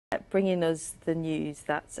Bringing us the news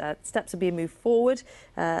that steps are being moved forward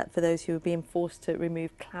for those who are being forced to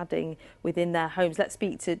remove cladding within their homes. Let's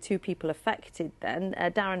speak to two people affected then,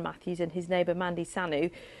 Darren Matthews and his neighbour Mandy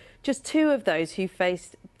Sanu. Just two of those who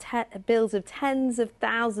faced bills of tens of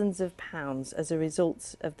thousands of pounds as a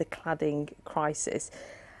result of the cladding crisis.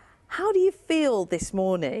 How do you feel this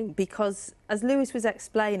morning? Because, as Lewis was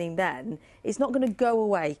explaining then, it's not going to go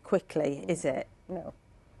away quickly, is it? No,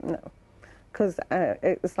 no. Because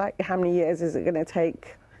it's like, how many years is it going to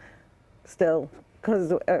take still?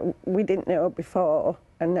 Because we didn't know before,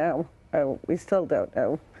 and now we still don't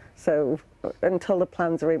know. So until the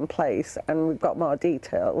plans are in place and we've got more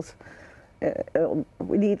details,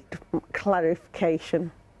 we need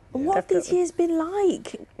clarification. What have these years been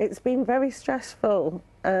like? It's been very stressful,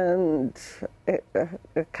 and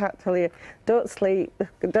I can't tell you. Don't sleep,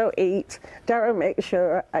 don't eat. Darren makes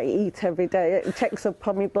sure I eat every day. It checks up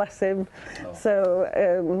on me, bless him. Oh. So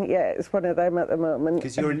yeah, it's one of them at the moment.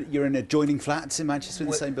 Because you're in adjoining flats in Manchester in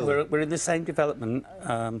the same building. We're in the same development.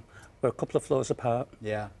 We're a couple of floors apart.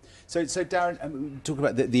 Yeah. So Darren, talk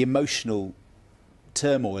about the emotional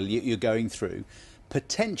turmoil you're going through.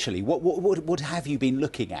 Potentially, what have you been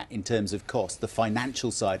looking at in terms of cost, the financial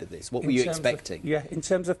side of this? What were you expecting? In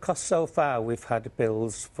terms of cost so far, we've had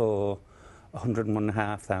bills for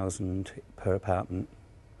 101,500 per apartment.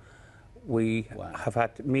 We have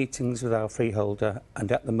had meetings with our freeholder, and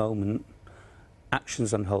at the moment,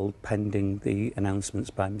 actions on hold pending the announcements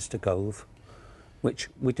by Mr Gove, which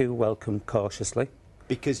we do welcome cautiously.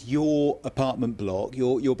 Because your apartment block,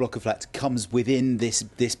 your block of flats, comes within this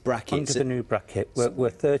bracket. Under the new bracket. We're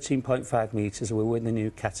 13.5 metres, we're in the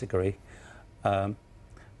new category.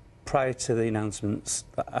 Prior to the announcements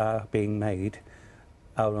that are being made,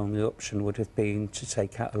 our only option would have been to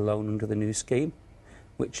take out a loan under the new scheme,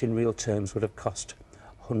 which in real terms would have cost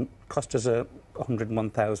us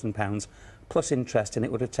 £101,000 plus interest, and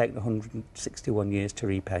it would have taken 161 years to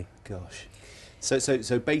repay. Gosh.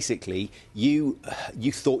 So basically, you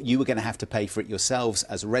thought you were going to have to pay for it yourselves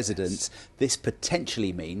as residents. Yes. This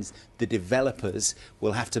potentially means the developers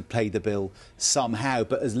will have to pay the bill somehow.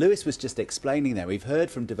 But as Lewis was just explaining there, we've heard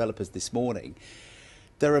from developers this morning,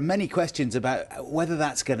 there are many questions about whether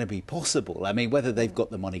that's going to be possible. I mean, whether they've got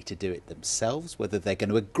the money to do it themselves, whether they're going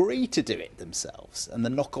to agree to do it themselves, and the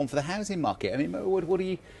knock-on for the housing market. I mean, what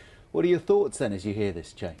are your thoughts then as you hear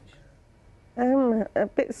this change? A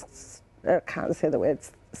bit... I can't say the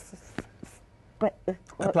words.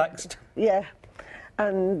 Perplexed. Yeah.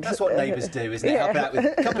 And that's what neighbours do, isn't it? Yeah. Help out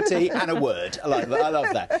with a cup of tea and a word. I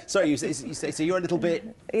love that. Sorry, you say, so you're a little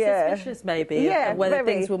bit... suspicious, maybe, of whether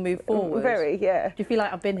things will move forward. Very, yeah. Do you feel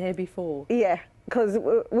like I've been here before? Yeah, because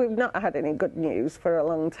we've not had any good news for a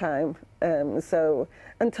long time. So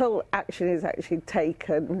until action is actually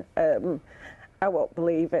taken, I won't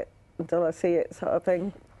believe it until I see it, sort of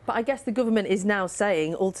thing. But I guess the government is now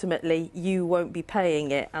saying, ultimately, you won't be paying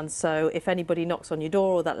it. And so if anybody knocks on your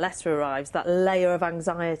door or that letter arrives, that layer of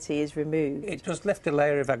anxiety is removed. It does lift a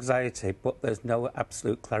layer of anxiety, but there's no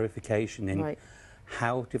absolute clarification in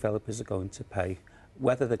how developers are going to pay,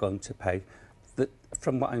 whether they're going to pay.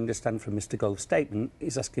 From what I understand from Mr Gove's statement,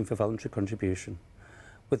 he's asking for voluntary contribution.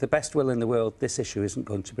 With the best will in the world, this issue isn't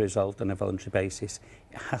going to be resolved on a voluntary basis.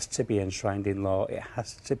 It has to be enshrined in law. It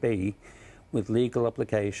has to be with legal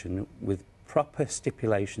obligation, with proper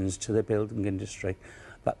stipulations to the building industry,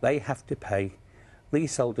 that they have to pay.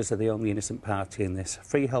 Leaseholders are the only innocent party in this.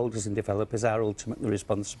 Freeholders and developers are ultimately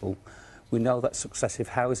responsible. We know that successive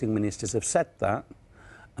housing ministers have said that,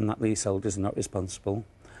 and that leaseholders are not responsible.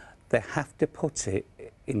 They have to put it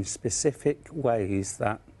in specific ways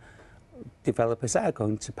that developers are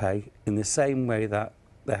going to pay, in the same way that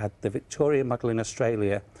they had the Victoria model in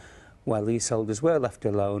Australia, where leaseholders were left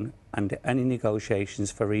alone and any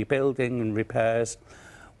negotiations for rebuilding and repairs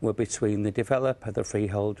were between the developer, the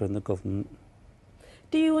freeholder and the government.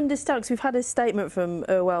 Do you understand, because we've had a statement from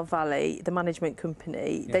Irwell Valley, the management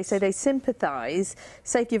company. Yes. They say they sympathise,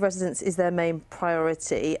 safety of residents is their main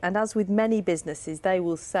priority, and as with many businesses, they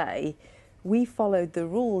will say, we followed the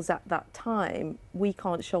rules at that time, we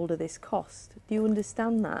can't shoulder this cost. Do you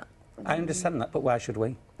understand that? I understand that, but why should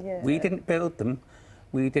we? Yeah. We didn't build them.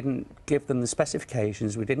 We didn't give them the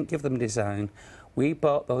specifications, we didn't give them design. We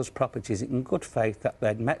bought those properties in good faith that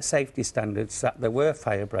they'd met safety standards, that there were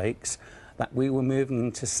fire breaks, that we were moving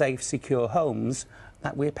into safe, secure homes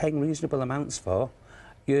that we're paying reasonable amounts for.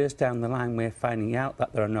 Years down the line, we're finding out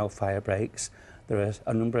that there are no fire breaks, there are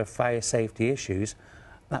a number of fire safety issues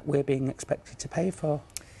that we're being expected to pay for.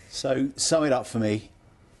 So, sum it up for me.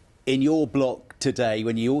 In your block today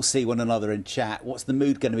when you all see one another and chat? What's the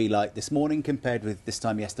mood going to be like this morning compared with this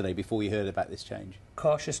time yesterday before you heard about this change?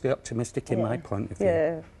 Cautiously optimistic in my point of view.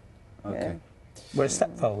 Yeah. Okay. We're a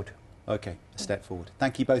step forward. Okay, a step forward.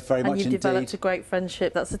 Thank you both very much indeed. And you've developed a great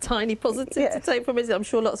friendship. That's a tiny positive to take from it. I'm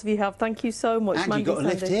sure lots of you have. Thank you so much. And you got a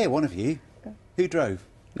lift here, one of you. Who drove?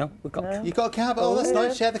 No, we've got... You got a cab? Oh, that's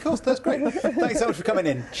nice. Share the cost. That's great. Thanks so much for coming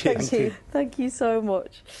in. Cheers. Thank you so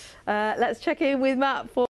much. Let's check in with Matt for